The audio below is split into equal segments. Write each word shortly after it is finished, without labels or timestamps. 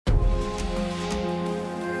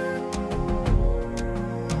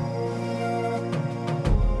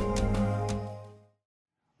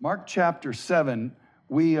Mark chapter 7,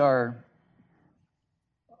 we are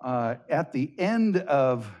at the end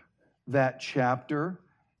of that chapter,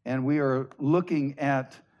 and we are looking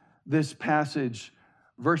at this passage,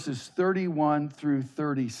 verses 31 through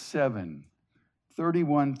 37.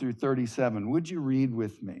 31 through 37. Would you read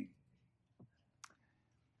with me?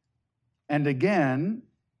 And again,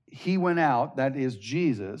 he went out, that is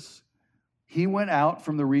Jesus, he went out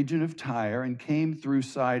from the region of Tyre and came through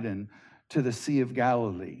Sidon to the Sea of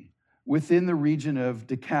Galilee, within the region of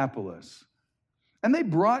Decapolis. And they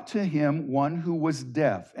brought to him one who was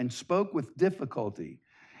deaf and spoke with difficulty.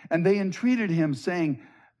 And they entreated him, saying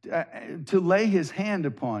to lay his hand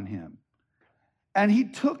upon him. And he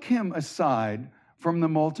took him aside from the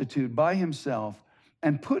multitude by himself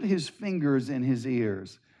and put his fingers in his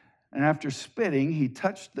ears. And after spitting, he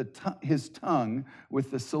touched his tongue with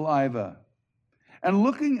the saliva. And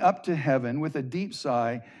looking up to heaven with a deep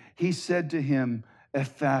sigh, he said to him,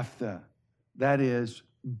 Ephphatha, that is,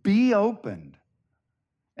 be opened.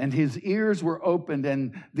 And his ears were opened,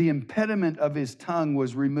 and the impediment of his tongue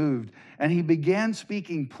was removed. And he began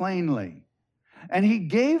speaking plainly. And he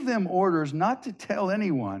gave them orders not to tell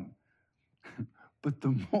anyone. But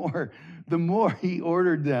the more he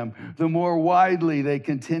ordered them, the more widely they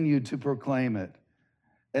continued to proclaim it.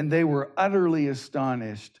 And they were utterly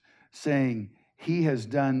astonished, saying, He has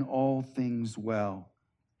done all things well.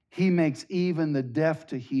 He makes even the deaf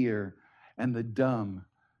to hear and the dumb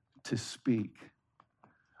to speak.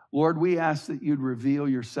 Lord, we ask that you'd reveal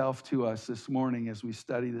yourself to us this morning as we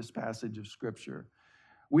study this passage of Scripture.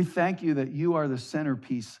 We thank you that you are the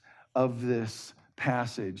centerpiece of this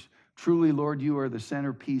passage. Truly, Lord, you are the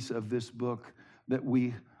centerpiece of this book that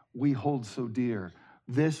we hold so dear,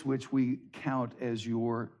 this which we count as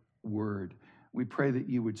your word. We pray that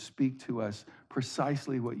you would speak to us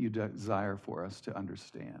precisely what you desire for us to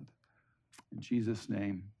understand. In Jesus'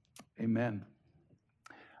 name, amen.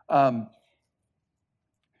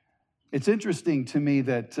 It's interesting to me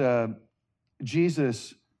that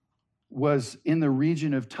Jesus was in the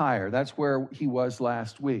region of Tyre. That's where he was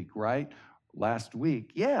last week, right? Last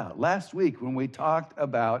week when we talked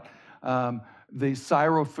about the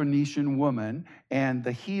Syrophoenician woman and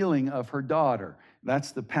the healing of her daughter.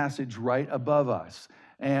 That's the passage right above us.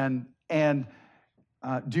 And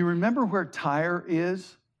do you remember where Tyre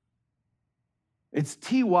is? It's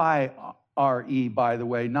T-Y-R-E, by the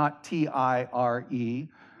way, not T-I-R-E.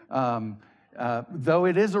 Though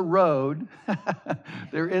it is a road,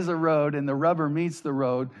 there is a road, and the rubber meets the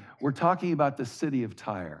road. We're talking about the city of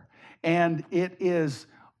Tyre. And it is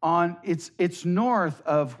it's north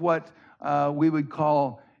of what we would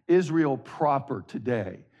call Israel proper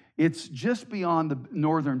today. It's just beyond the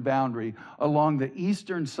northern boundary along the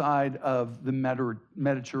eastern side of the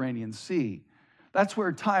Mediterranean Sea. That's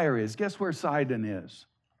where Tyre is. Guess where Sidon is?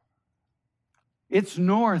 It's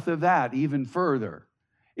north of that even further.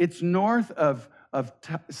 It's north of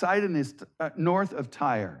Sidon is north of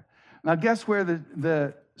Tyre. Now guess where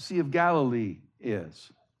the Sea of Galilee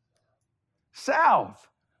is? South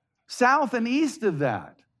and east of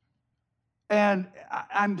that. And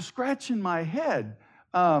I'm scratching my head.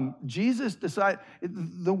 Jesus decided,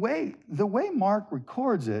 the way Mark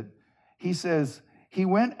records it, he says, he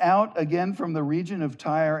went out again from the region of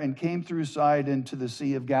Tyre and came through Sidon to the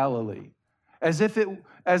Sea of Galilee, as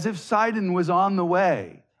if Sidon was on the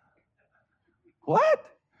way. What?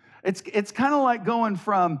 It's kind of like going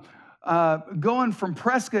from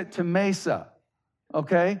Prescott to Mesa,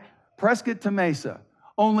 okay? Prescott to Mesa.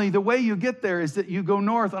 Only the way you get there is that you go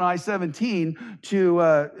north on I-17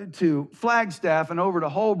 to Flagstaff and over to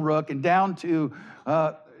Holbrook and down to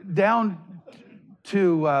what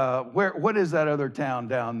is that other town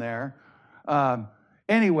down there?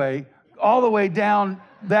 Anyway, all the way down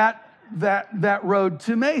that road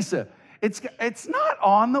to Mesa. It's not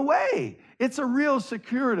on the way. It's a real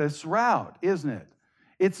circuitous route, isn't it?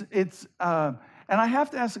 And I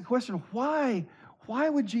have to ask the question, why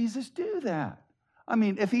would Jesus do that? I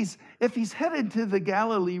mean, if he's headed to the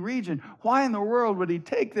Galilee region, why in the world would he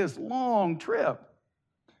take this long trip?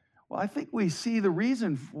 Well, I think we see the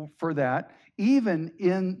reason for that even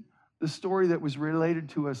in the story that was related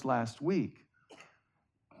to us last week.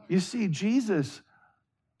 You see, Jesus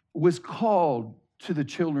was called to the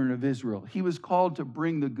children of Israel. He was called to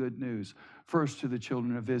bring the good news first to the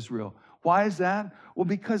children of Israel. Why is that? Well,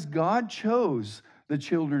 because God chose the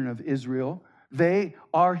children of Israel. They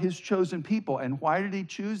are his chosen people. And why did he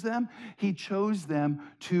choose them? He chose them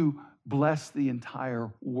to bless the entire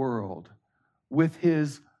world with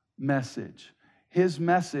his message. His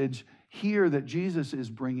message here that Jesus is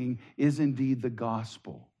bringing is indeed the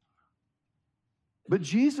gospel. But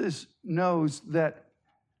Jesus knows that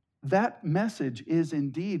that message is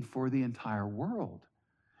indeed for the entire world.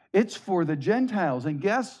 It's for the Gentiles. And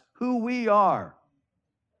guess who we are?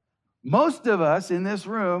 Most of us in this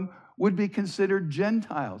room would be considered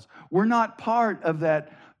Gentiles. We're not part of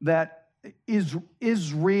that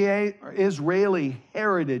Israeli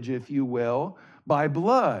heritage, if you will, by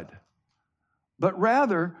blood. But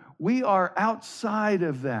rather, we are outside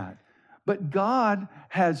of that. But God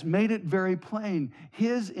has made it very plain.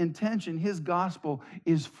 His intention, His gospel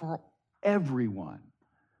is for everyone.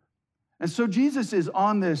 And so Jesus is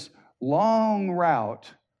on this long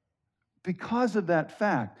route because of that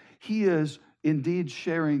fact. He is indeed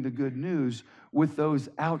sharing the good news with those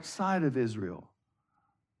outside of Israel.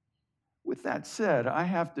 With that said, I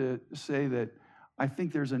have to say that I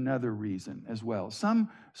think there's another reason as well.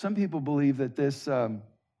 Some people believe that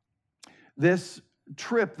this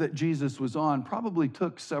trip that Jesus was on probably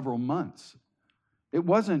took several months. It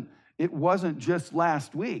wasn't just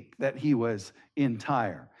last week that he was in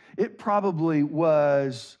Tyre. It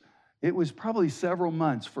was probably several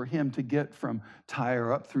months for him to get from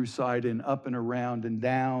Tyre up through Sidon, up and around and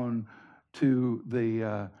down to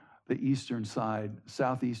the eastern side,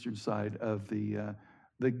 southeastern side of the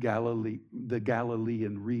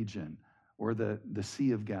Galilean region, or the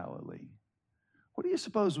Sea of Galilee. What do you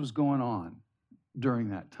suppose was going on during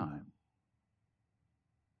that time?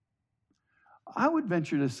 I would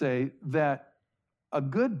venture to say that a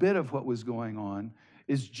good bit of what was going on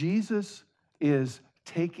is Jesus is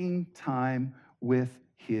taking time with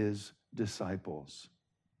his disciples.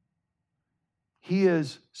 He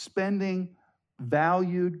is spending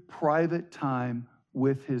valued private time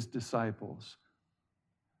with his disciples.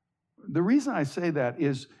 The reason I say that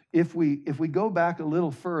is if we go back a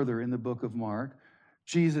little further in the book of Mark,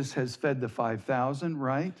 Jesus has fed the 5,000,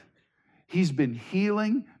 right? He's been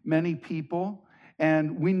healing many people,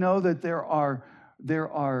 and we know that there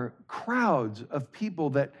are crowds of people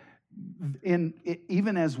that,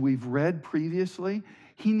 even as we've read previously,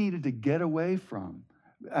 he needed to get away from,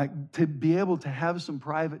 to be able to have some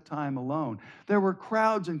private time alone. There were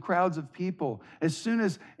crowds and crowds of people. As soon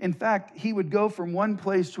as, in fact, he would go from one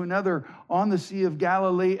place to another on the Sea of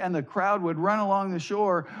Galilee, and the crowd would run along the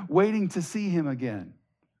shore waiting to see him again.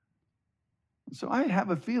 So I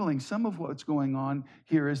have a feeling some of what's going on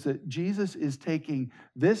here is that Jesus is taking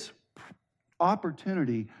this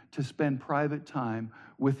opportunity to spend private time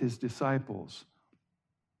with his disciples.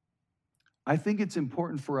 I think it's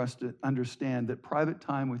important for us to understand that private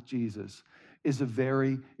time with Jesus is a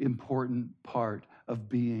very important part of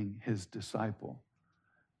being his disciple.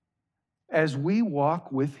 As we walk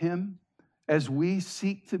with him, as we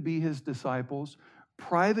seek to be his disciples,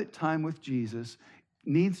 private time with Jesus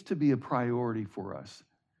needs to be a priority for us.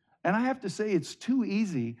 And I have to say, it's too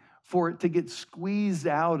easy for it to get squeezed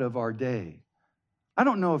out of our day. I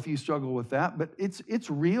don't know if you struggle with that, but it's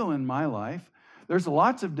real in my life. There's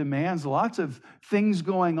lots of demands, lots of things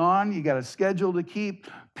going on. You got a schedule to keep,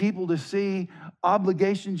 people to see,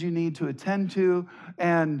 obligations you need to attend to,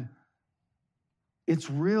 and it's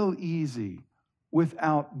real easy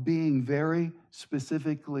without being very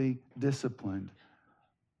specifically disciplined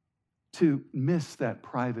to miss that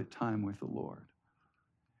private time with the Lord.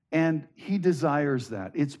 And he desires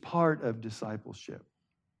that. It's part of discipleship.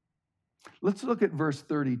 Let's look at verse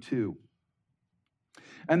 32.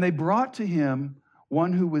 And they brought to him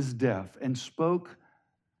one who was deaf and spoke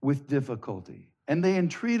with difficulty, and they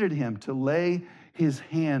entreated him to lay his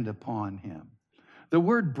hand upon him. The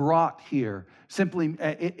word brought here simply,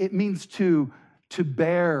 it means to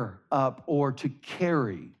bear up or to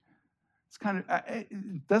carry. It's kind of,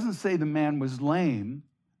 it doesn't say the man was lame,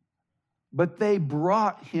 but they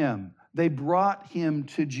brought him. They brought him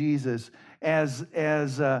to Jesus as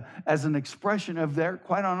an expression of their,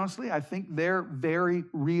 quite honestly, I think their very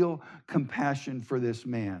real compassion for this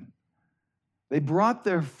man. They brought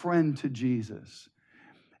their friend to Jesus.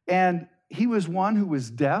 And he was one who was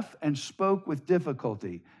deaf and spoke with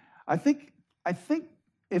difficulty. I think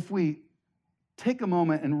if we take a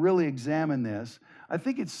moment and really examine this, I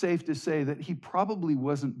think it's safe to say that he probably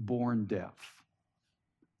wasn't born deaf.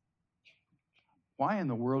 Why in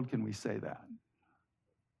the world can we say that?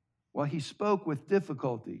 Well, he spoke with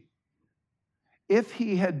difficulty. If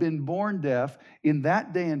he had been born deaf in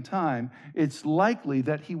that day and time, it's likely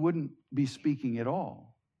that he wouldn't be speaking at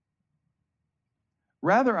all.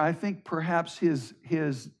 Rather, I think perhaps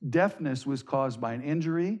his deafness was caused by an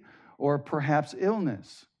injury or perhaps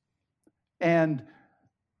illness. And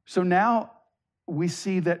so now we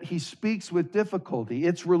see that he speaks with difficulty.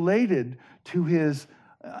 It's related to his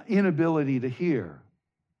inability to hear.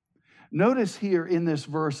 Notice here in this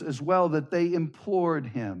verse as well that they implored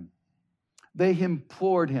him. They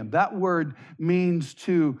implored him. That word means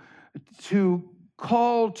to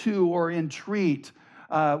call to or entreat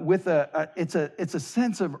with it's a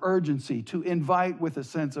sense of urgency, to invite with a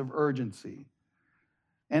sense of urgency.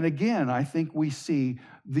 And again, I think we see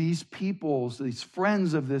these peoples, these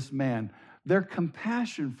friends of this man, their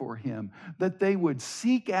compassion for him, that they would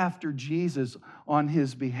seek after Jesus on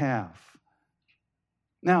his behalf.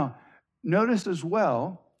 Now, notice as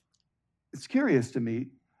well, it's curious to me,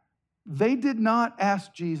 they did not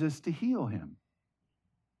ask Jesus to heal him.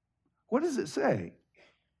 What does it say?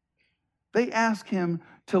 They asked him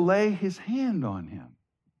to lay his hand on him.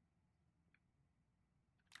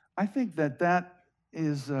 I think that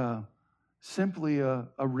is simply a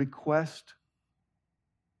request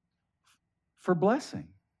for blessing.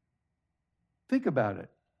 Think about it.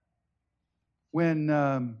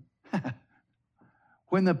 When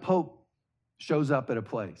when the Pope shows up at a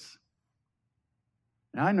place,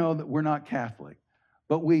 and I know that we're not Catholic,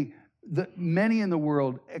 but many in the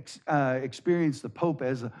world experience the Pope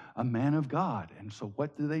as a man of God. And so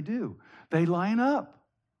what do? They line up.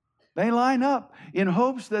 They line up in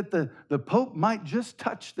hopes that the Pope might just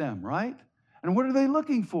touch them, right? And what are they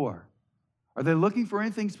looking for? Are they looking for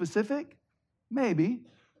anything specific? Maybe.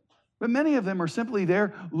 But many of them are simply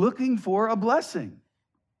there looking for a blessing.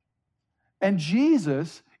 And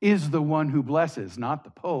Jesus is the one who blesses, not the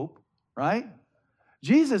Pope, right?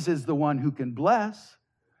 Jesus is the one who can bless.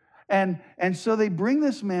 And so they bring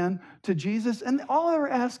this man to Jesus, and all they're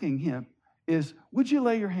asking him is, would you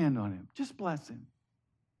lay your hand on him? Just bless him.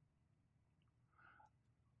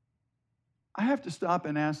 I have to stop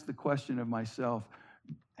and ask the question of myself,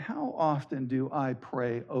 how often do I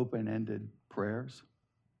pray open-ended prayers?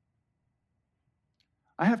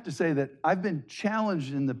 I have to say that I've been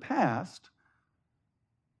challenged in the past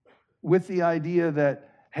with the idea that,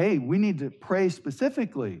 hey, we need to pray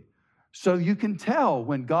specifically so you can tell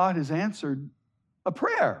when God has answered a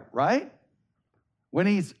prayer, right? When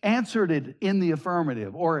he's answered it in the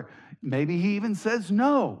affirmative, or maybe he even says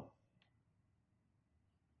no.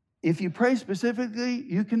 If you pray specifically,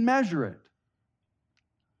 you can measure it.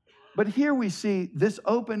 But here we see this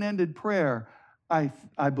open-ended prayer, I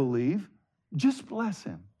believe, just bless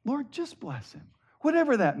him. Lord, just bless him.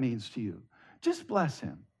 Whatever that means to you, just bless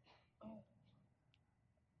him.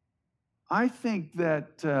 I think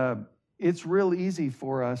that it's real easy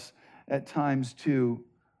for us at times to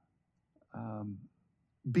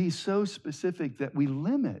be so specific that we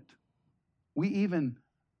even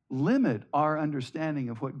limit our understanding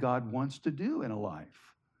of what God wants to do in a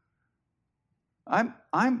life.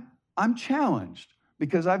 I'm challenged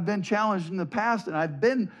because I've been challenged in the past,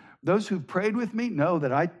 and those who've prayed with me know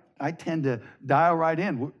that I tend to dial right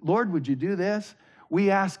in. Lord, would you do this?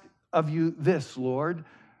 We ask of you this, Lord.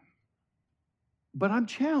 But I'm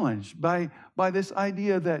challenged by this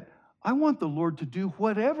idea that I want the Lord to do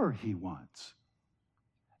whatever he wants,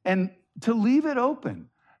 and to leave it open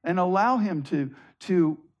and allow him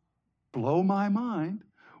to blow my mind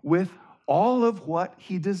with all of what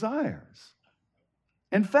he desires.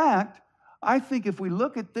 In fact, I think if we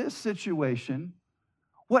look at this situation,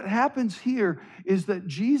 what happens here is that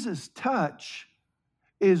Jesus' touch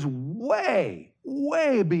is way,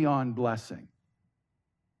 way beyond blessing.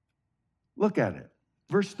 Look at it.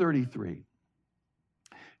 Verse 33.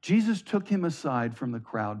 Jesus took him aside from the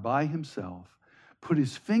crowd by himself, put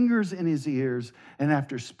his fingers in his ears, and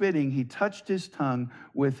after spitting, he touched his tongue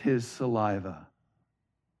with his saliva.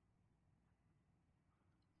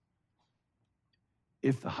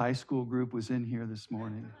 If the high school group was in here this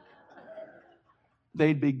morning,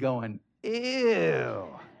 they'd be going, ew.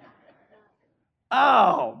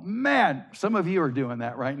 Oh, man. Some of you are doing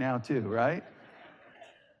that right now too, right?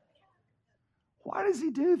 Why does he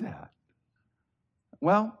do that?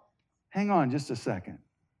 Well, hang on just a second.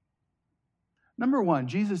 Number one,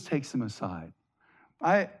 Jesus takes him aside.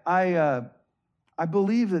 I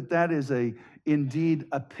believe that is indeed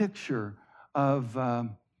a picture of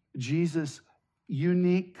Jesus'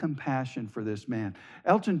 unique compassion for this man.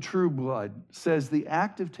 Elton Trueblood says the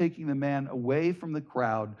act of taking the man away from the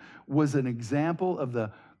crowd was an example of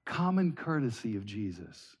the common courtesy of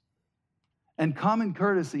Jesus. And common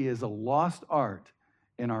courtesy is a lost art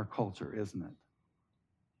in our culture, isn't it?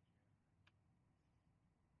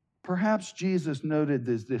 Perhaps Jesus noted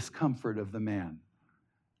this discomfort of the man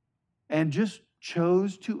and just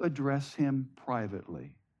chose to address him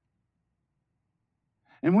privately.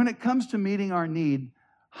 And when it comes to meeting our need,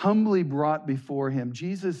 humbly brought before him,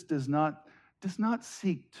 Jesus does not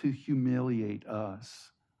seek to humiliate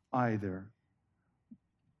us either.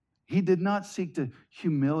 He did not seek to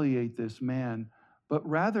humiliate this man, but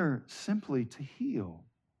rather simply to heal.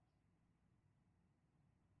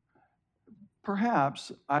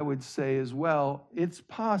 perhaps I would say as well, it's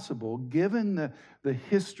possible, given the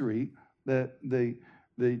history,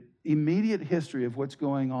 the immediate history of what's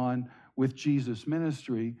going on with Jesus'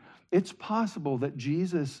 ministry, it's possible that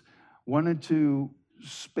Jesus wanted to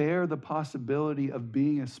spare the possibility of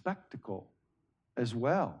being a spectacle as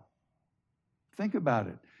well. Think about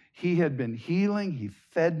it. He had been healing, he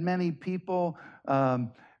fed many people.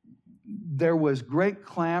 There was great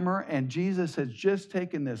clamor, and Jesus has just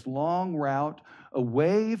taken this long route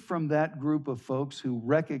away from that group of folks who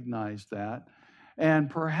recognized that. And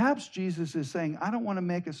perhaps Jesus is saying, I don't want to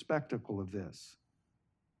make a spectacle of this.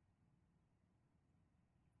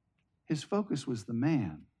 His focus was the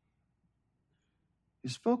man.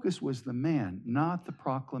 His focus was the man, not the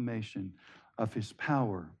proclamation of his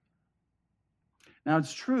power. Now,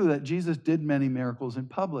 it's true that Jesus did many miracles in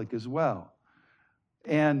public as well.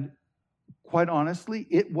 And quite honestly,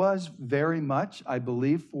 it was very much, I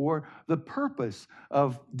believe, for the purpose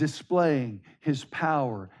of displaying his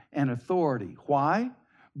power and authority. Why?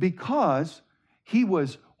 Because he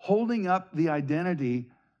was holding up the identity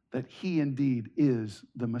that he indeed is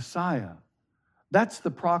the Messiah. That's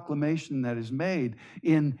the proclamation that is made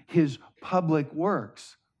in his public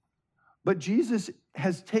works. But Jesus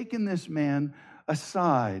has taken this man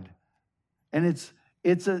aside, and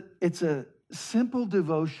it's a simple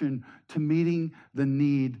devotion to meeting the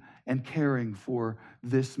need and caring for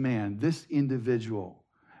this man, this individual.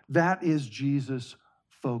 That is Jesus'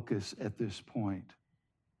 focus at this point.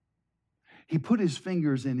 He put his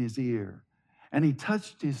fingers in his ear, and he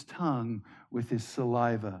touched his tongue with his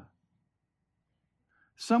saliva.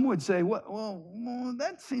 Some would say, well,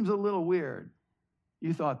 that seems a little weird.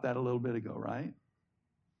 You thought that a little bit ago, right?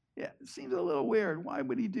 Yeah, it seems a little weird. Why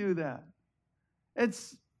would he do that?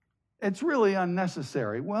 It's really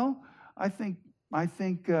unnecessary. Well, I think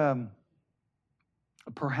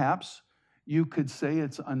perhaps you could say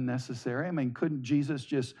it's unnecessary. I mean, couldn't Jesus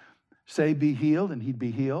just say, be healed, and he'd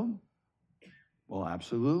be healed? Well,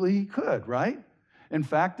 absolutely he could, right? In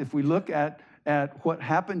fact, if we look at what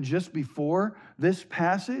happened just before this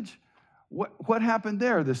passage, what happened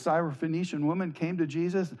there? The Syrophoenician woman came to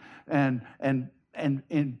Jesus and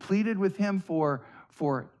pleaded with him for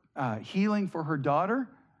healing for her daughter.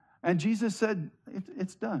 And Jesus said,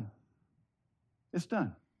 it's done. It's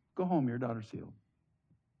done. Go home, your daughter's healed.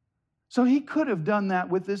 So he could have done that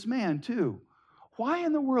with this man too. Why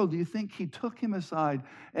in the world do you think he took him aside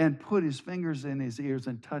and put his fingers in his ears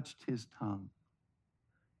and touched his tongue?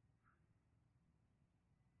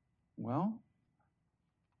 Well,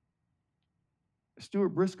 Stuart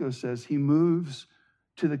Briscoe says he moves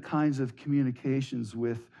to the kinds of communications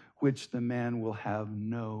with which the man will have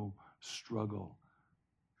no struggle.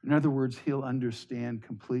 In other words, he'll understand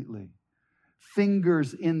completely.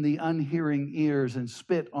 Fingers in the unhearing ears and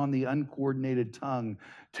spit on the uncoordinated tongue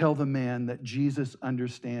tell the man that Jesus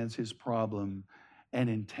understands his problem and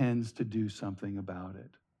intends to do something about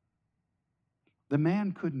it. The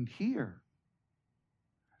man couldn't hear.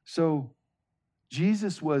 So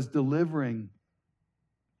Jesus was delivering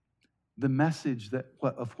the message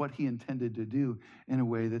of what he intended to do in a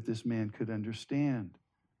way that this man could understand.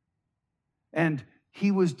 And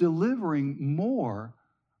he was delivering more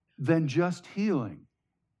than just healing.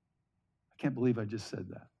 I can't believe I just said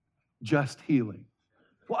that. Just healing.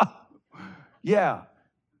 Wow. Yeah.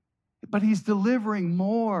 But he's delivering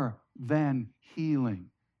more than healing.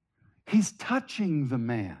 He's touching the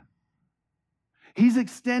man. He's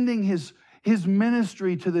extending his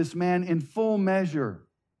ministry to this man in full measure.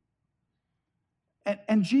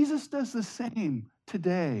 And Jesus does the same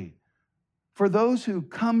today for those who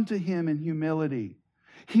come to him in humility.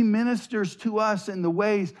 He ministers to us in the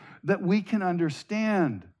ways that we can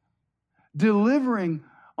understand, delivering,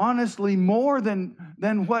 honestly, more than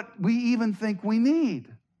what we even think we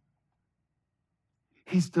need.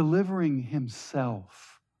 He's delivering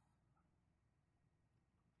himself.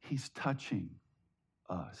 He's touching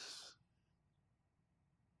us.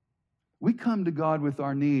 We come to God with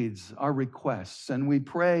our needs, our requests, and we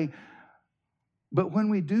pray. But when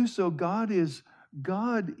we do so, God is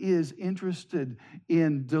interested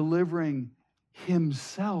in delivering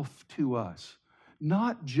himself to us,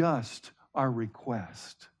 not just our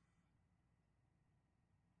request.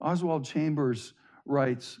 Oswald Chambers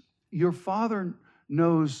writes, "Your Father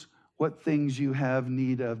knows what things you have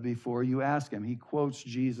need of before you ask him." He quotes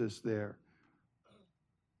Jesus there.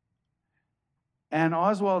 And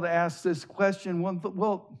Oswald asks this question,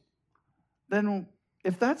 well, then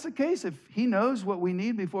if that's the case, if he knows what we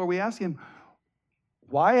need before we ask him,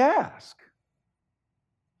 why ask?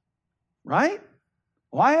 Right?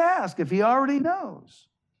 Why ask if he already knows?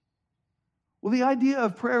 Well, the idea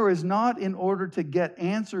of prayer is not in order to get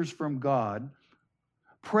answers from God.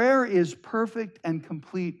 Prayer is perfect and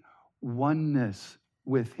complete oneness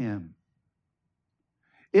with Him.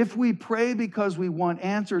 If we pray because we want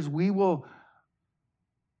answers, we'll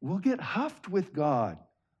get huffed with God.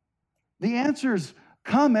 The answers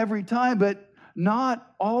come every time, but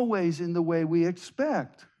not always in the way we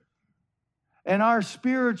expect. And our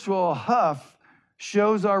spiritual huff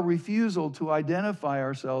shows our refusal to identify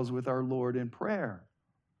ourselves with our Lord in prayer.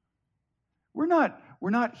 We're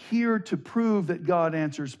not here to prove that God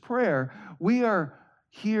answers prayer. We are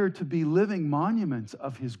here to be living monuments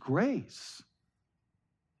of His grace.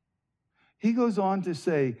 He goes on to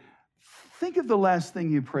say, think of the last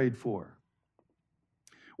thing you prayed for.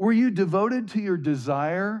 Were you devoted to your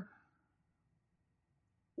desire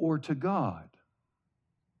or to God?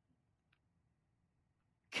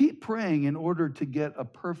 Keep praying in order to get a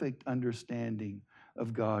perfect understanding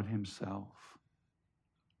of God Himself.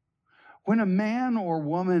 When a man or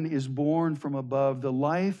woman is born from above, the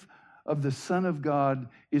life of the Son of God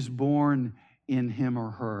is born in him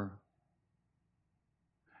or her.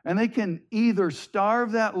 And they can either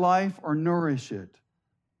starve that life or nourish it.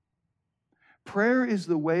 Prayer is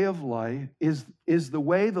the way of life, is the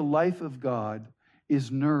way the life of God is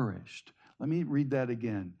nourished. Let me read that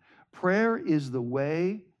again. Prayer is the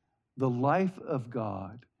way the life of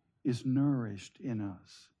God is nourished in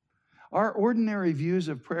us. Our ordinary views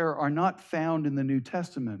of prayer are not found in the New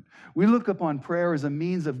Testament. We look upon prayer as a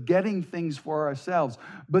means of getting things for ourselves.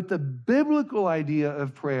 But the biblical idea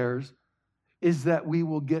of prayers is that we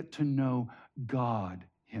will get to know God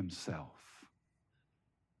Himself.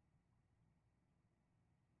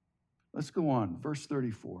 Let's go on. Verse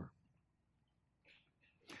 34.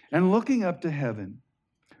 And looking up to heaven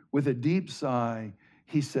with a deep sigh,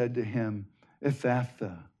 he said to him,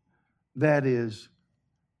 Ephphatha, that is,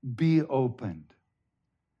 be opened.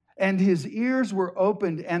 And his ears were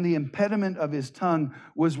opened, and the impediment of his tongue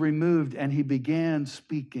was removed, and he began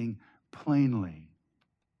speaking plainly.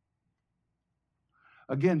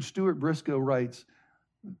 Again, Stuart Briscoe writes,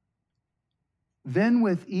 then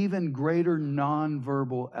with even greater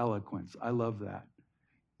nonverbal eloquence. I love that.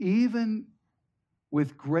 Even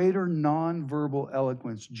with greater nonverbal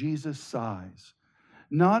eloquence, Jesus sighs,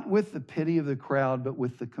 not with the pity of the crowd, but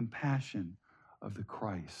with the compassion of the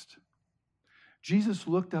Christ. Jesus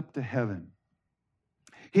looked up to heaven.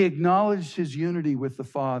 He acknowledged his unity with the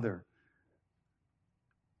Father.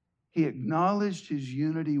 He acknowledged his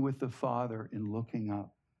unity with the Father in looking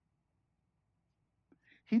up.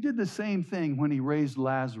 He did the same thing when he raised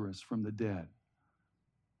Lazarus from the dead.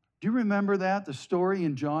 Do you remember that? The story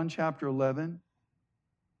in John chapter 11?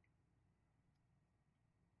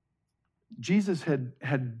 Jesus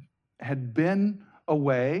had been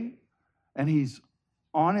away, and he's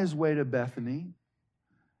on his way to Bethany.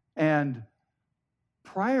 And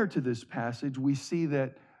prior to this passage, we see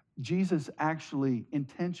that Jesus actually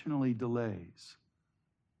intentionally delays.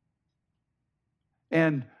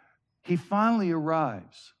 And he finally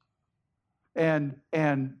arrives. And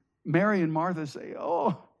Mary and Martha say,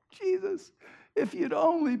 oh, Jesus, if you'd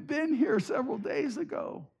only been here several days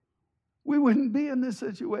ago, we wouldn't be in this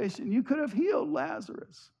situation. You could have healed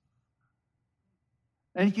Lazarus.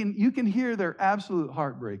 And you can hear their absolute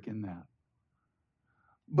heartbreak in that.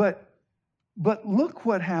 But look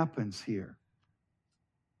what happens here.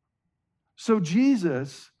 So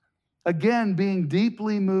Jesus, again being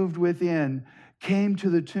deeply moved within, came to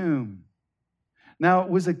the tomb. Now it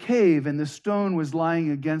was a cave, and the stone was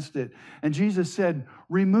lying against it. And Jesus said,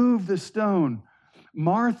 remove the stone.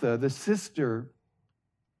 Martha, the sister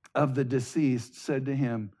of the deceased, said to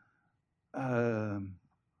him,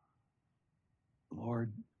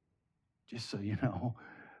 Lord, just so you know,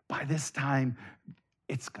 by this time,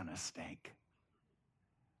 it's going to stink.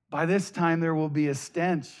 By this time, there will be a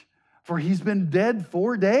stench, for he's been dead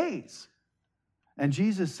 4 days. And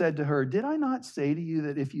Jesus said to her, did I not say to you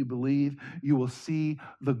that if you believe, you will see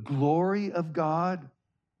the glory of God?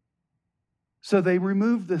 So they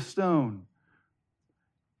removed the stone.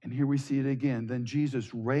 And here we see it again. Then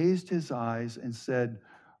Jesus raised his eyes and said,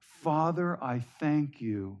 Father, I thank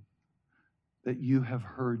you that you have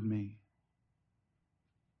heard me.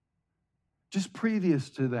 Just previous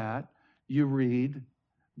to that, you read,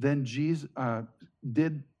 then Jesus,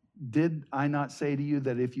 did I not say to you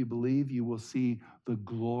that if you believe, you will see the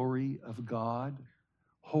glory of God?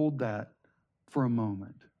 Hold that for a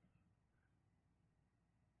moment.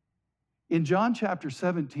 In John chapter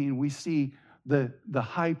 17, we see the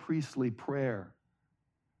high priestly prayer.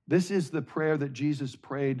 This is the prayer that Jesus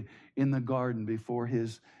prayed in the garden before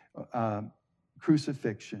his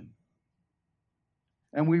crucifixion.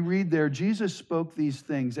 And we read there, Jesus spoke these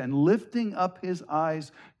things, and lifting up his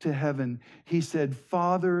eyes to heaven, he said,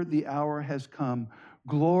 Father, the hour has come.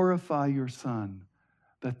 Glorify your Son,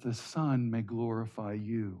 that the Son may glorify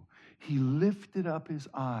you. He lifted up his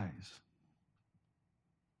eyes.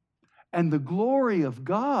 And the glory of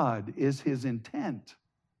God is his intent.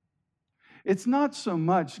 It's not so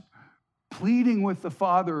much pleading with the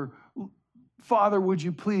Father, Father, would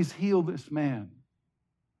you please heal this man?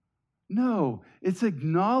 No, it's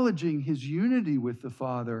acknowledging his unity with the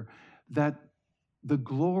Father that the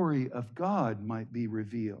glory of God might be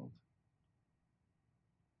revealed.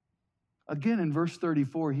 Again, in verse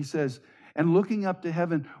 34, he says, and looking up to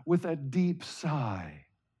heaven with a deep sigh.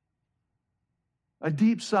 A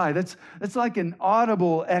deep sigh. That's like an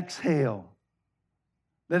audible exhale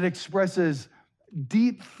that expresses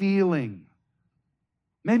deep feeling,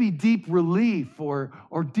 maybe deep relief or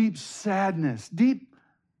deep sadness, deep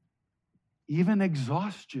even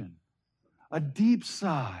exhaustion, a deep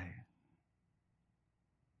sigh.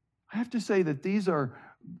 I have to say that these are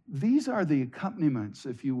the accompaniments,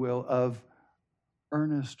 if you will, of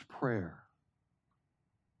earnest prayer.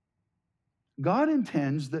 God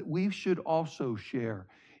intends that we should also share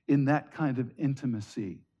in that kind of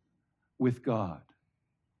intimacy with God.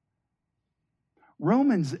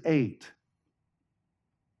 Romans 8,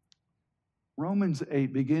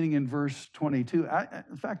 beginning in verse 22.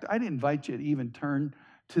 In fact, I'd invite you to even turn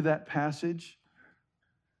to that passage.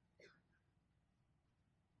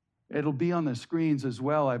 It'll be on the screens as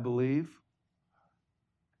well, I believe.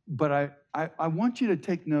 But I want you to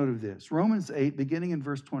take note of this. Romans 8, beginning in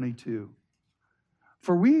verse 22.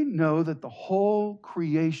 For we know that the whole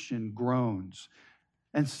creation groans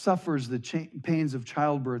and suffers the pains of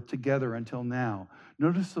childbirth together until now.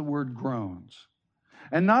 Notice the word groans.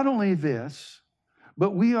 And not only this,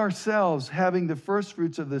 but we ourselves, having the first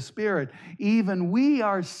fruits of the Spirit, even we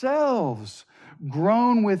ourselves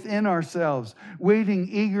groan within ourselves, waiting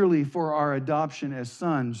eagerly for our adoption as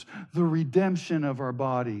sons, the redemption of our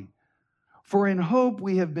body. For in hope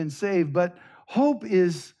we have been saved, but hope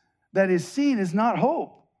that is seen is not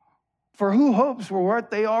hope. For who hopes for what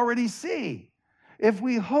they already see? If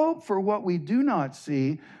we hope for what we do not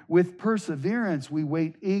see, with perseverance we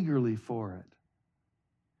wait eagerly for it.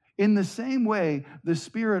 In the same way, the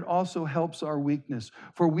Spirit also helps our weakness,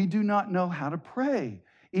 for we do not know how to pray,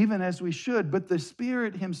 even as we should. But the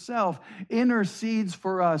Spirit himself intercedes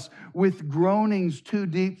for us with groanings too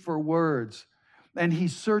deep for words. And he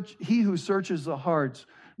who searches the hearts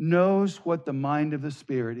knows what the mind of the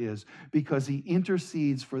Spirit is, because he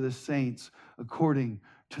intercedes for the saints according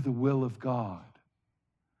to the will of God.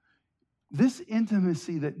 This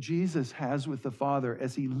intimacy that Jesus has with the Father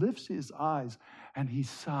as he lifts his eyes and he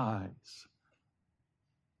sighs.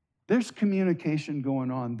 There's communication going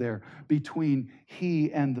on there between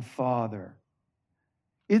he and the Father.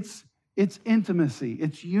 It's intimacy,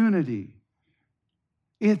 it's unity.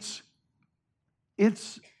 It's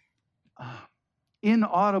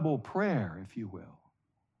inaudible prayer, if you will.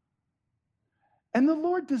 And the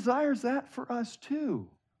Lord desires that for us too.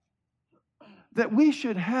 That we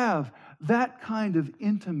should have that kind of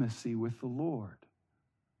intimacy with the Lord.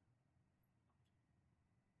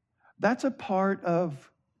 That's a part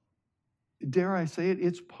of, dare I say it,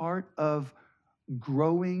 it's part of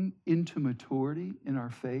growing into maturity in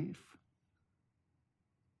our faith.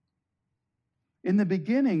 In the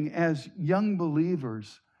beginning, as young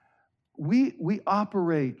believers, we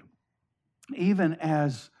operate even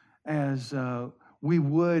as we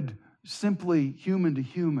would simply human to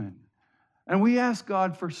human. And we ask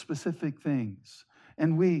God for specific things.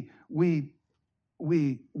 And we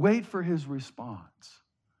wait for his response.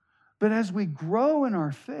 But as we grow in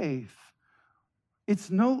our faith,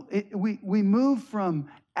 we move from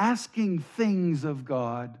asking things of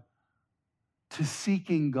God to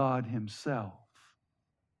seeking God himself.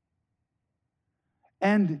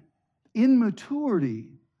 And in maturity,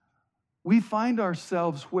 we find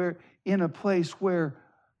ourselves in a place where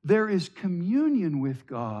there is communion with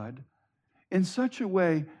God in such a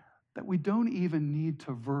way that we don't even need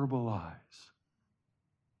to verbalize.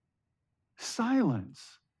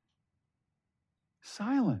 Silence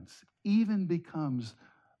even becomes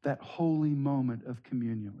that holy moment of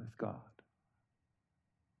communion with God.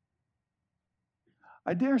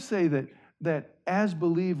 I dare say that as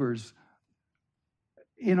believers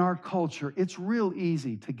in our culture, it's real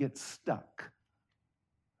easy to get stuck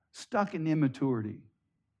in immaturity.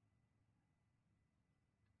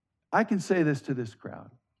 I can say this to this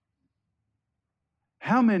crowd.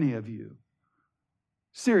 How many of you,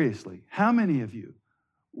 seriously, how many of you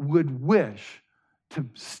would wish to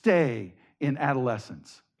stay in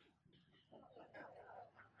adolescence?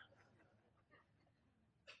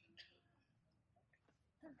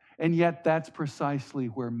 And yet that's precisely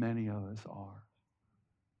where many of us are.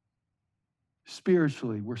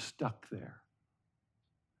 Spiritually, we're stuck there.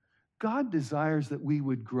 God desires that we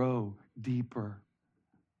would grow deeper,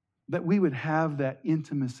 that we would have that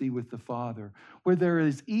intimacy with the Father, where there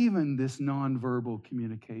is even this nonverbal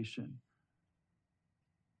communication.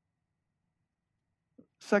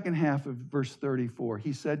 Second half of verse 34,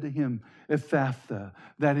 he said to him, Ephphatha,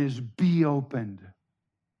 that is, be opened.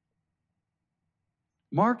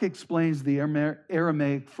 Mark explains the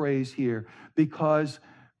Aramaic phrase here because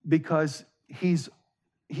he's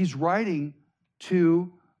writing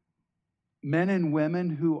to men and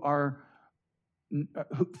women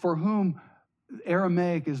for whom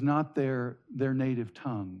Aramaic is not their native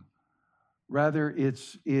tongue. Rather,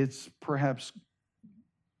 it's perhaps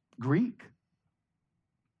Greek.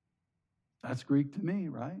 That's Greek to me,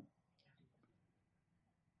 right?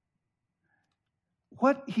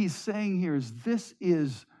 What he's saying here is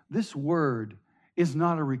this word is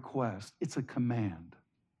not a request, it's a command.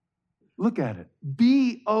 Look at it.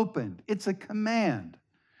 Be opened. It's a command.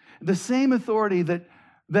 The same authority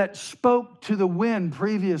that spoke to the wind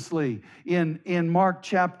previously in Mark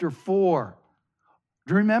chapter 4.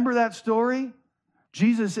 Do you remember that story?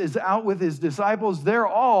 Jesus is out with his disciples. They're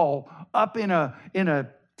all up in a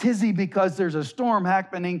tizzy because there's a storm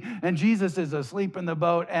happening, and Jesus is asleep in the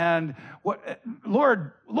boat. And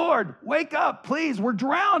Lord, wake up, please. We're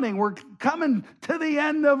drowning. We're coming to the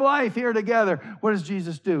end of life here together. What does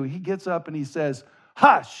Jesus do? He gets up and he says,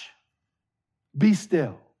 hush, be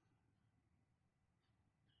still.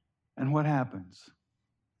 And what happens?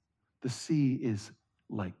 The sea is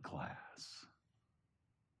like glass.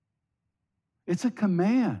 It's a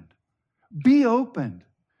command. Be opened.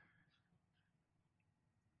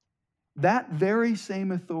 That very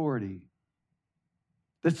same authority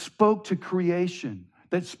that spoke to creation,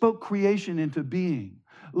 that spoke creation into being.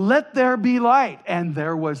 Let there be light, and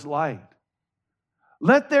there was light.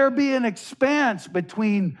 Let there be an expanse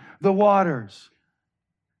between the waters.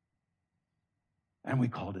 And we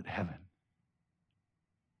called it heaven.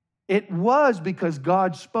 It was because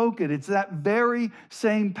God spoke it. It's that very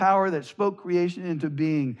same power that spoke creation into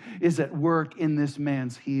being is at work in this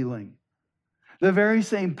man's healing. The very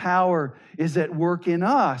same power is at work in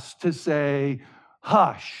us to say,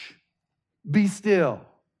 hush, be still,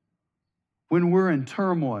 when we're in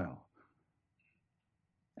turmoil.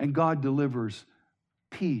 And God delivers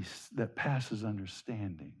peace that passes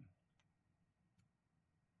understanding.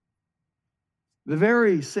 The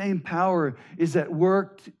very same power is at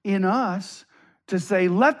work in us to say,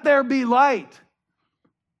 let there be light,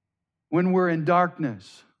 when we're in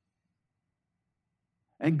darkness.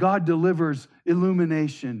 And God delivers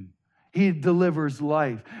illumination. He delivers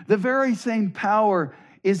life. The very same power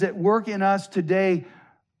is at work in us today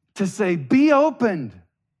to say, be opened,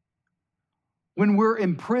 when we're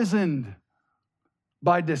imprisoned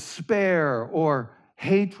by despair or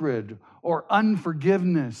hatred or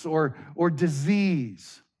unforgiveness or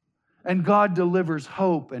disease. And God delivers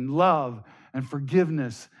hope and love and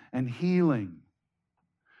forgiveness and healing.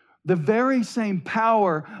 The very same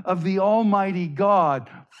power of the Almighty God,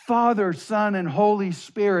 Father, Son, and Holy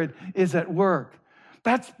Spirit is at work.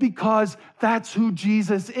 That's because that's who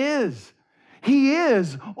Jesus is. He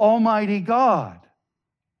is Almighty God.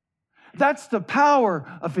 That's the power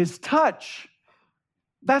of His touch.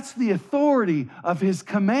 That's the authority of His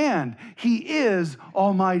command. He is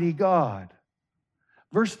Almighty God.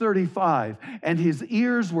 Verse 35, and His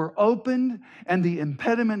ears were opened, and the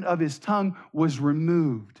impediment of His tongue was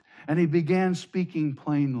removed, and He began speaking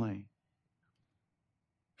plainly.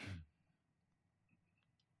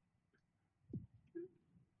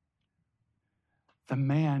 The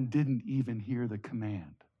man didn't even hear the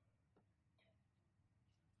command.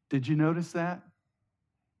 Did you notice that?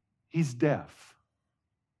 He's deaf.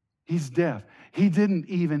 He's deaf. He didn't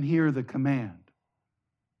even hear the command.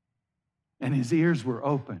 And his ears were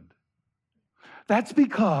opened. That's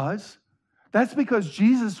because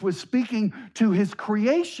Jesus was speaking to His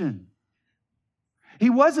creation. He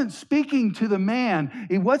wasn't speaking to the man.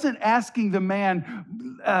 He wasn't asking the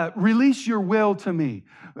man, release your will to me.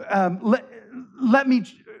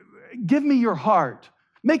 Give me your heart.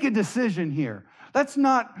 Make a decision here. That's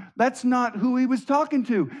not who He was talking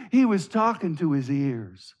to. He was talking to his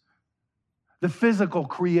ears. The physical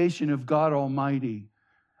creation of God Almighty.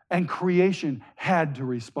 And creation had to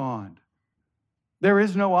respond. There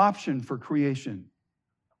is no option for creation.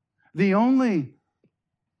 It's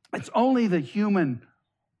only the human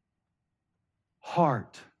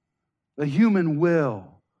heart, the human will,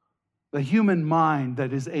 the human mind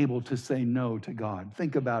that is able to say no to God.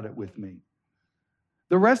 Think about it with me.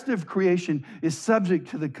 The rest of creation is subject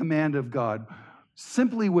to the command of God,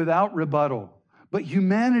 simply without rebuttal. But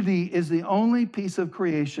humanity is the only piece of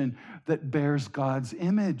creation that bears God's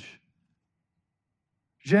image.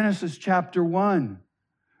 Genesis chapter 1.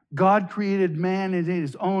 God created man in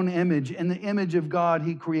his own image. In the image of God,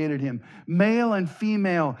 he created him. Male and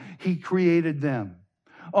female, he created them.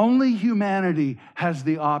 Only humanity has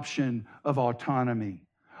the option of autonomy.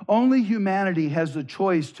 Only humanity has the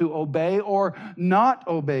choice to obey or not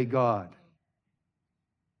obey God.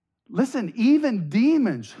 Listen, even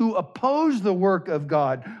demons who oppose the work of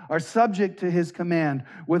God are subject to his command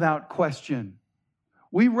without question.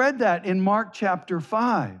 We read that in Mark chapter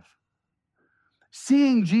 5.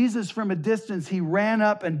 Seeing Jesus from a distance, he ran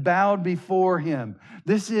up and bowed before him.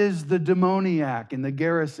 This is the demoniac in the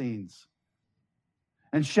Gerasenes.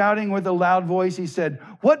 And shouting with a loud voice, he said,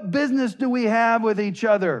 "What business do we have with each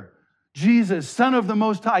other? Jesus, Son of the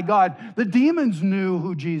Most High God." The demons knew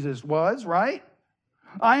who Jesus was, right?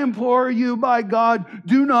 "I implore you by God,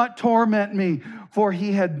 do not torment me." For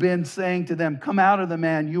he had been saying to them, "Come out of the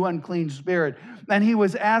man, you unclean spirit." And he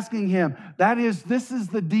was asking him, this is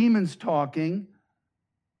the demons talking.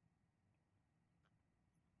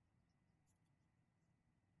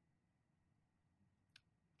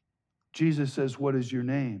 Jesus says, "What is your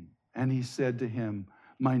name?" And he said to him,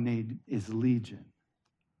 "My name is Legion,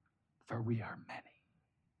 for we are many."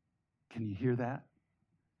 Can you hear that?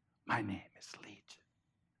 My name is Legion,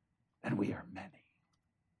 and we are many.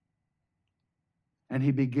 And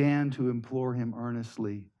he began to implore him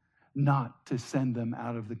earnestly not to send them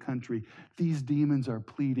out of the country. These demons are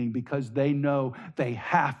pleading because they know they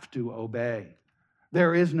have to obey.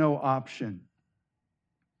 There is no option.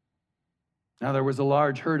 Now there was a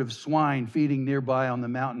large herd of swine feeding nearby on the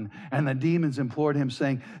mountain, and the demons implored him,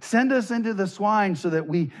 saying, "Send us into the swine so that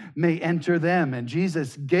we may enter them." And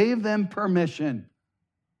Jesus gave them permission.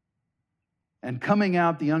 And coming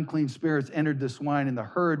out, the unclean spirits entered the swine, and the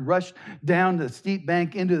herd rushed down the steep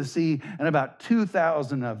bank into the sea, and about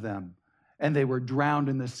 2,000 of them, and they were drowned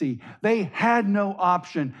in the sea. They had no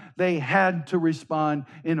option. They had to respond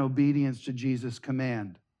in obedience to Jesus'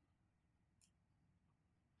 command.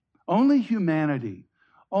 Only humanity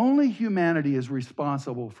is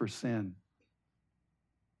responsible for sin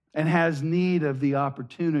and has need of the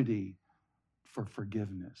opportunity for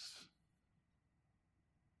forgiveness.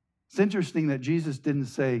 It's interesting that Jesus didn't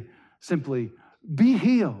say simply, be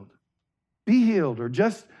healed, or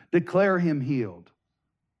just declare him healed.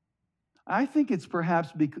 I think it's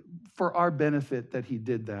perhaps for our benefit that he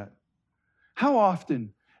did that. How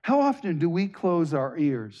often do we close our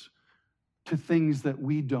ears to things that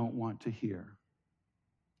we don't want to hear?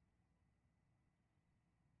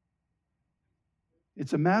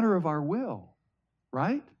 It's a matter of our will,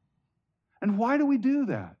 right? And why do we do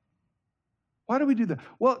that? Why do we do that?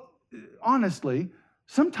 Well, honestly,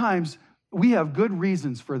 sometimes we have good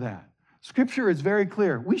reasons for that. Scripture is very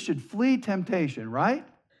clear. We should flee temptation, right?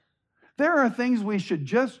 There are things we should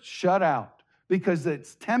just shut out because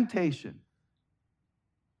it's temptation.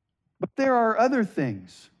 But there are other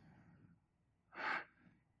things.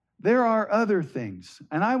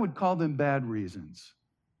 And I would call them bad reasons.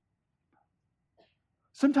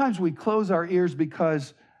 Sometimes we close our ears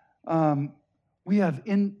because we have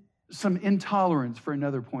some intolerance for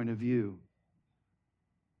another point of view.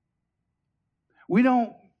 We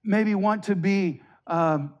don't maybe want to be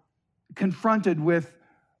confronted with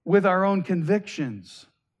our own convictions.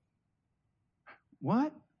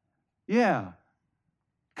 What? Yeah.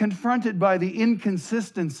 Confronted by the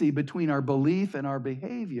inconsistency between our belief and our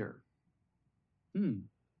behavior.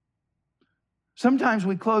 Sometimes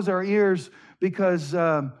we close our ears because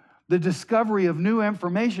the discovery of new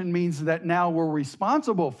information means that now we're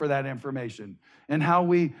responsible for that information and how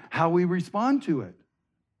we respond to it.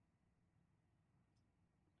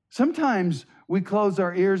 Sometimes we close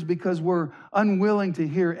our ears because we're unwilling to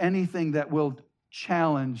hear anything that will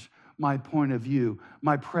challenge my point of view,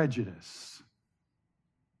 my prejudice,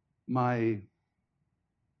 my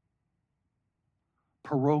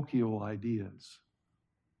parochial ideas.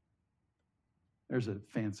 There's a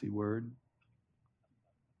fancy word.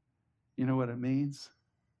 You know what it means?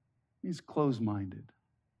 It means closed-minded.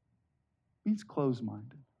 It means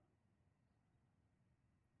closed-minded.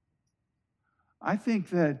 I think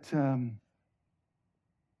that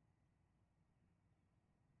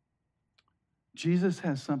Jesus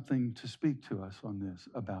has something to speak to us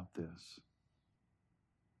about this.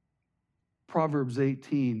 Proverbs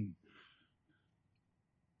 18,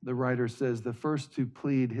 the writer says, "The first to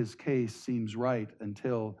plead his case seems right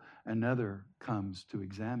until another comes to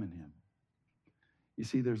examine him." You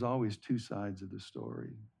see, there's always two sides of the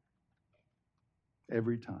story.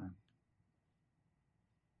 every time.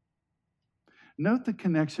 Note the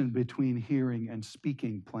connection between hearing and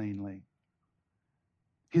speaking plainly.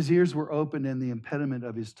 His ears were opened and the impediment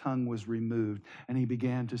of his tongue was removed, and he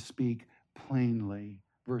began to speak plainly.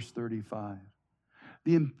 Verse 35.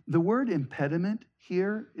 The word impediment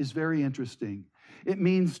here is very interesting. It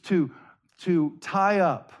means to tie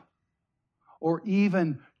up or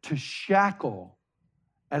even to shackle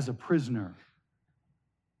as a prisoner.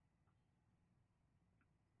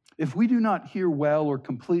 If we do not hear well or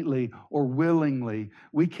completely or willingly,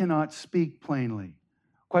 we cannot speak plainly.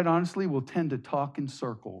 Quite honestly, we'll tend to talk in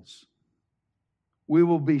circles. We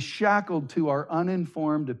will be shackled to our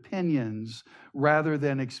uninformed opinions rather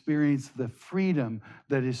than experience the freedom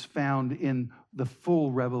that is found in the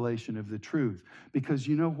full revelation of the truth. Because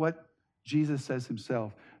you know what? Jesus says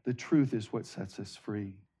himself, the truth is what sets us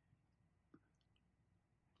free.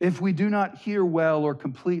 If we do not hear well or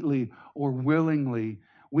completely or willingly,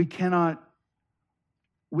 we cannot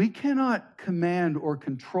command or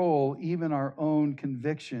control even our own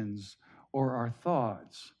convictions or our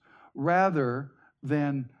thoughts. Rather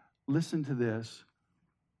than, listen to this,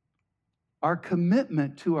 our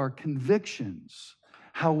commitment to our convictions,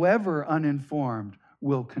 however uninformed,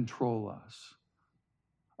 will control us.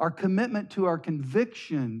 Our commitment to our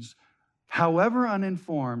convictions, however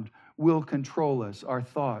uninformed, will control us, our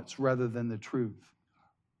thoughts, rather than the truth.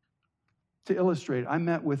 To illustrate, I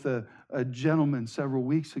met with a gentleman several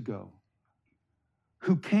weeks ago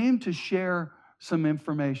who came to share some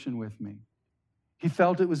information with me. He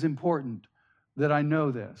felt it was important that I know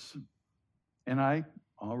this, and I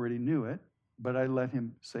already knew it, but I let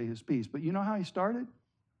him say his piece. But you know how he started?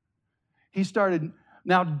 He started,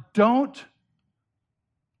 now don't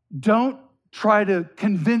try to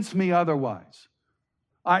convince me otherwise.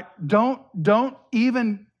 Don't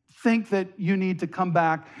even think that you need to come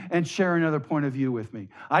back and share another point of view with me.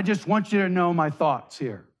 I just want you to know my thoughts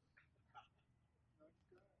here.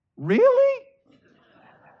 Really?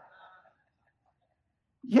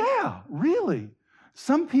 Yeah, really.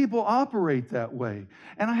 Some people operate that way.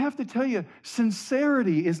 And I have to tell you,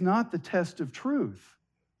 sincerity is not the test of truth.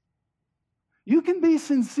 You can be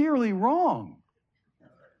sincerely wrong,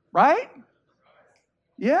 right?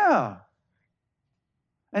 Yeah.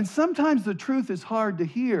 And sometimes the truth is hard to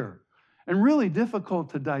hear and really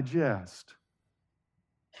difficult to digest.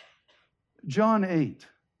 John 8,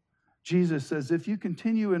 Jesus says, if you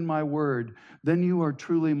continue in my word, then you are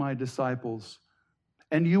truly my disciples,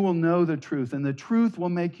 and you will know the truth, and the truth will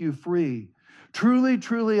make you free. Truly,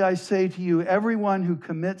 truly, I say to you, everyone who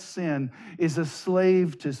commits sin is a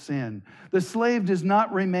slave to sin. The slave does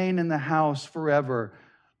not remain in the house forever.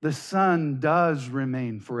 The Son does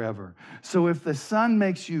remain forever. So if the Son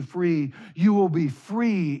makes you free, you will be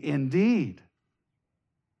free indeed.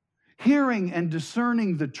 Hearing and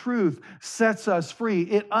discerning the truth sets us free.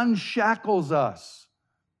 It unshackles us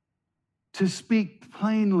to speak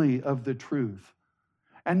plainly of the truth.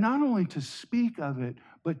 And not only to speak of it,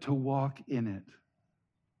 but to walk in it.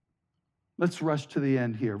 Let's rush to the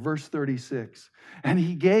end here. Verse 36. And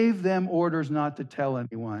he gave them orders not to tell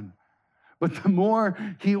anyone. But the more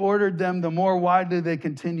he ordered them, the more widely they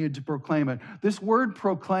continued to proclaim it. This word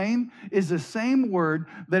proclaim is the same word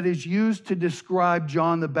that is used to describe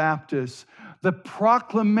John the Baptist, the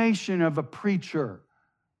proclamation of a preacher.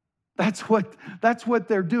 That's what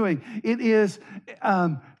they're doing. It is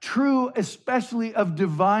true, especially of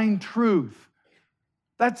divine truth.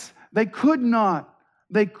 They could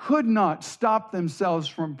not stop themselves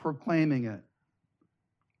from proclaiming it.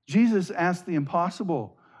 Jesus asked the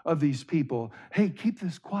impossible of these people. Hey, keep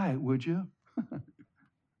this quiet, would you?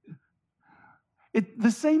 The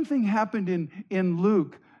same thing happened in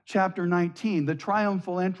Luke chapter 19, the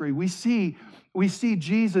triumphal entry. We see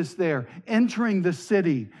Jesus there entering the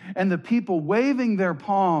city and the people waving their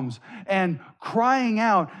palms and crying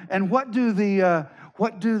out. And what do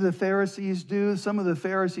the Pharisees do? Some of the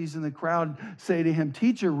Pharisees in the crowd say to him,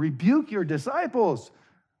 "Teacher, rebuke your disciples."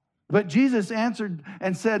 But Jesus answered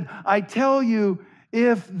and said, "I tell you,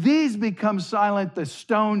 if these become silent, the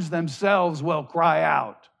stones themselves will cry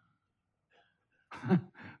out."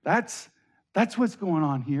 That's what's going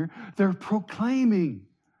on here. They're proclaiming.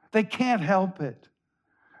 They can't help it.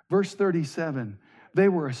 Verse 37, they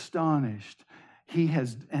were astonished.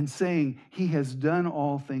 Saying, he has done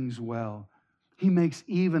all things well. He makes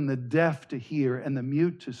even the deaf to hear and the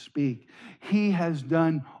mute to speak. He has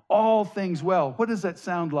done all things well. What does that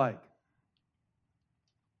sound like?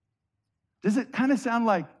 Does it kind of sound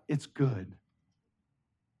like it's good?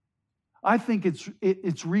 I think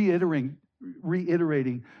it's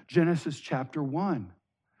reiterating Genesis chapter 1,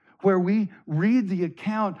 where we read the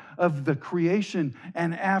account of the creation,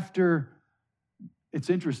 and after, it's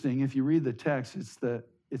interesting, if you read the text,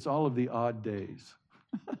 it's all of the odd days.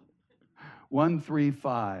 1, 3,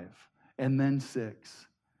 5, and then 6.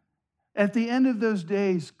 At the end of those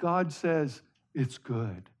days, God says, it's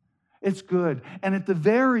good. It's good. And at the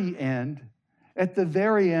very end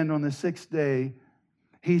on the sixth day,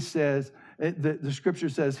 he says, the scripture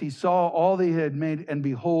says, he saw all that he had made, and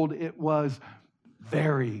behold, it was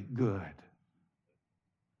very good.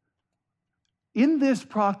 In this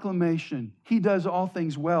proclamation, he does all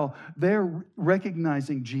things well. They're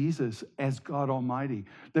recognizing Jesus as God Almighty.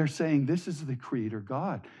 They're saying, this is the Creator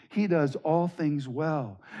God. He does all things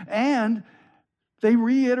well. And they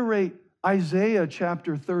reiterate Isaiah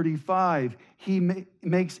chapter 35. He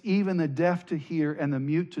makes even the deaf to hear and the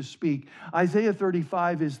mute to speak. Isaiah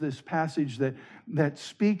 35 is this passage that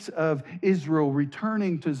speaks of Israel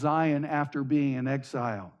returning to Zion after being in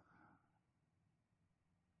exile.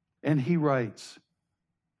 And he writes,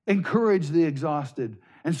 encourage the exhausted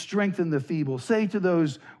and strengthen the feeble. Say to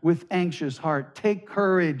those with anxious heart, take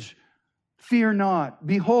courage, fear not.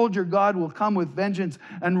 Behold, your God will come with vengeance,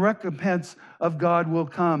 and recompense of God will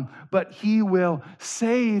come, but he will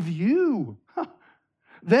save you.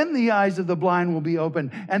 Then the eyes of the blind will be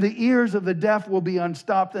opened, and the ears of the deaf will be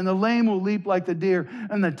unstopped, and the lame will leap like the deer,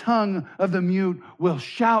 and the tongue of the mute will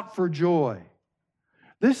shout for joy.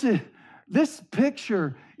 This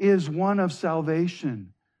picture is one of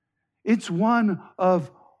salvation. It's one of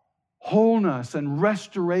wholeness and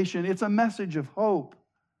restoration. It's a message of hope.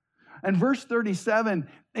 And verse 37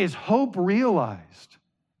 is hope realized.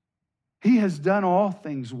 He has done all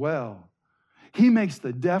things well. He makes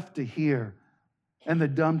the deaf to hear and the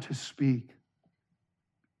dumb to speak.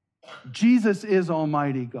 Jesus is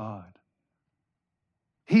Almighty God.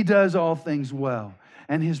 He does all things well.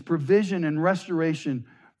 And his provision and restoration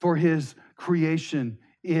for his creation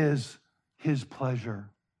is his pleasure.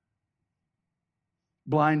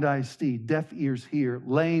 Blind eyes see, deaf ears hear,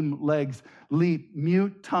 lame legs leap,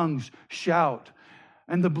 mute tongues shout.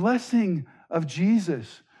 And the blessing of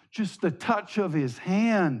Jesus, just the touch of his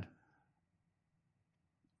hand,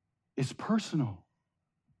 is personal.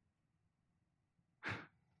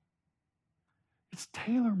 It's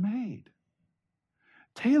tailor-made.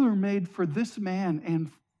 Tailor-made for this man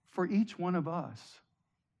and for each one of us.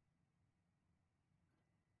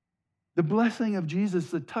 The blessing of Jesus,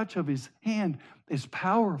 the touch of his hand, is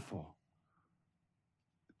powerful.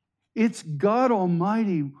 It's God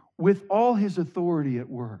Almighty with all his authority at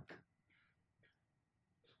work.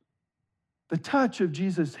 The touch of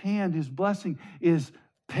Jesus' hand, his blessing, is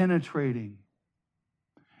penetrating.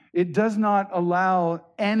 It does not allow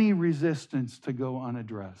any resistance to go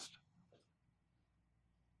unaddressed.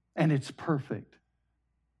 And it's perfect.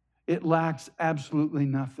 It lacks absolutely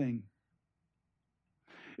nothing.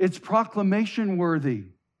 It's proclamation worthy.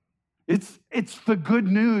 It's the good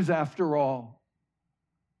news after all.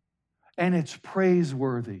 And it's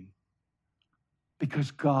praiseworthy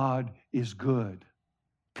because God is good,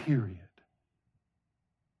 period.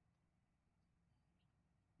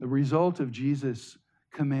 The result of Jesus'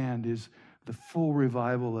 command is the full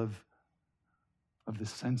revival of the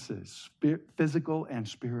senses, physical and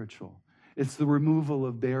spiritual. It's the removal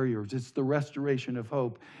of barriers. It's the restoration of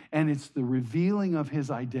hope. And it's the revealing of his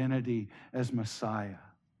identity as Messiah.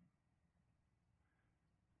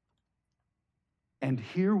 And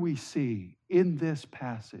here we see in this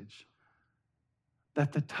passage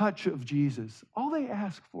that the touch of Jesus, all they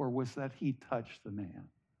asked for was that he touch the man.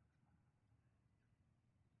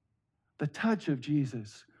 The touch of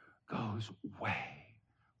Jesus goes way,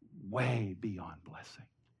 way beyond blessing.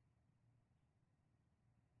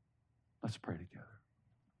 Let's pray together.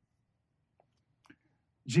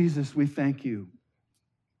 Jesus, we thank you.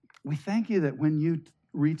 We thank you that when you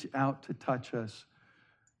reach out to touch us,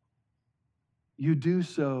 you do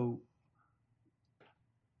so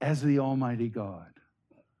as the Almighty God.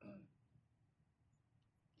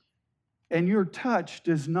 And your touch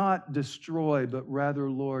does not destroy, but rather,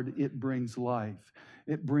 Lord, it brings life.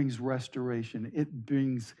 It brings restoration. It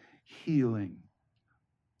brings healing.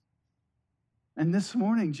 And this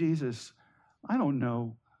morning, Jesus, I don't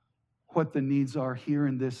know what the needs are here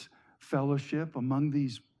in this fellowship among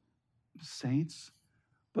these saints,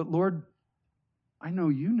 but Lord, I know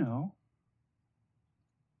you know.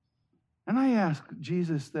 And I ask,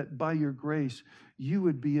 Jesus, that by your grace, you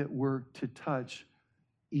would be at work to touch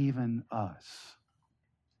even us.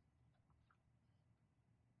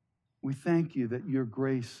 We thank you that your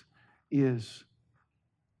grace is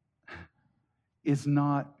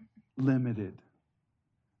not limited,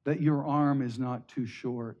 that your arm is not too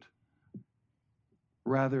short.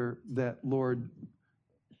 Rather, that, Lord,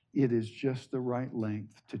 it is just the right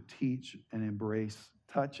length to teach and embrace,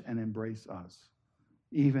 touch and embrace us,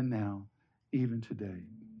 even now, even today.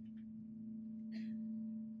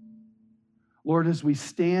 Lord, as we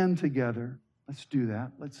stand together, let's do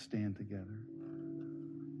that. Let's stand together.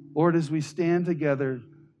 Lord, as we stand together,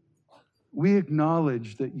 we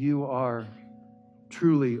acknowledge that you are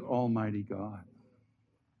truly Almighty God.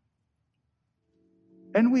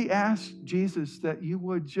 And we ask, Jesus, that you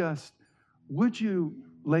would you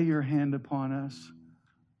lay your hand upon us?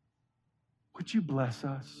 Would you bless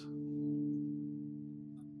us?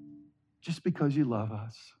 Just because you love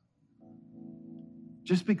us.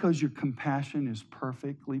 Just because your compassion is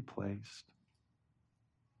perfectly placed.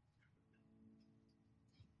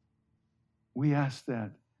 We ask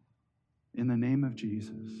that in the name of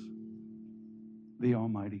Jesus, the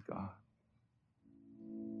Almighty God.